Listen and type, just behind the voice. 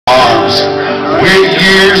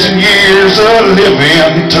the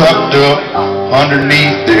living tucked up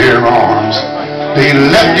underneath their arms. They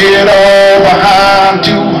left it all behind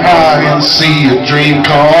to high and see a dream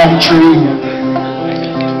come true.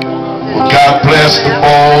 Well, God bless the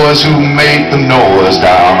boys who make the noise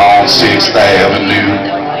down on 6th Avenue.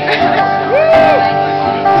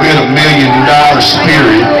 With $1 million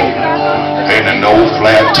spirit and an old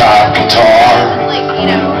flat top guitar.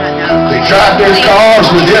 They drive their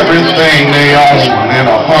cars with everything they own in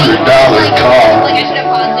a $100 car.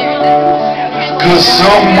 Cause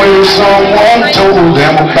somewhere someone told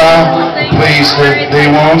them about a place that they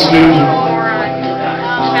once knew.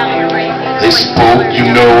 They spoke, you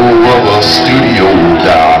know, of a studio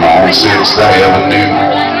down on 6th Avenue.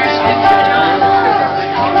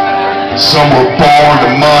 Some were born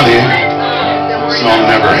to money, some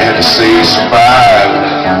never had to say survive,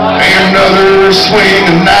 and others swing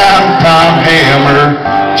a 9-pound hammer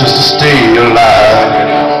just to stay alive.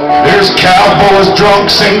 There's cowboys,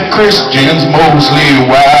 drunks, and Christians, mostly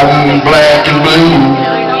white and black and blue,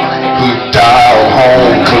 who dial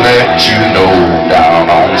home, collect, you know, down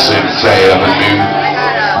on 6th Avenue.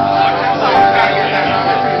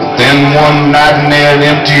 But then one night in that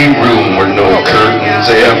empty room where no curtains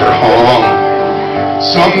ever hung,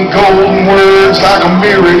 some golden words like a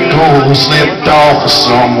miracle slipped off of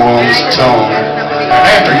someone's tongue.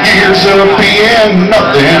 After years of being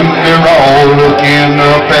nothing, they're all looking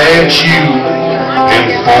up at you. And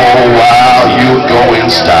for a while you'll go in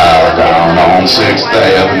style down on 6th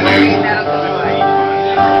Avenue.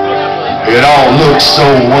 It all looks so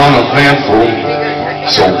uneventful,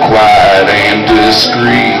 so quiet and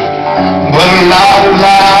discreet. But a lot of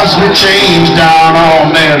lives were changed down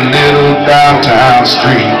on that little downtown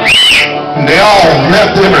street. They all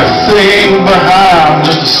left everything behind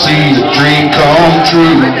just to see the dream come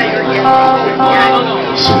true.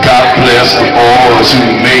 So God bless the boys who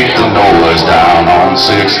make the noise down on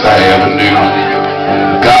 6th Avenue.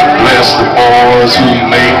 God bless the boys who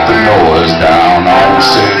make the noise down on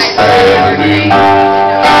 6th Avenue.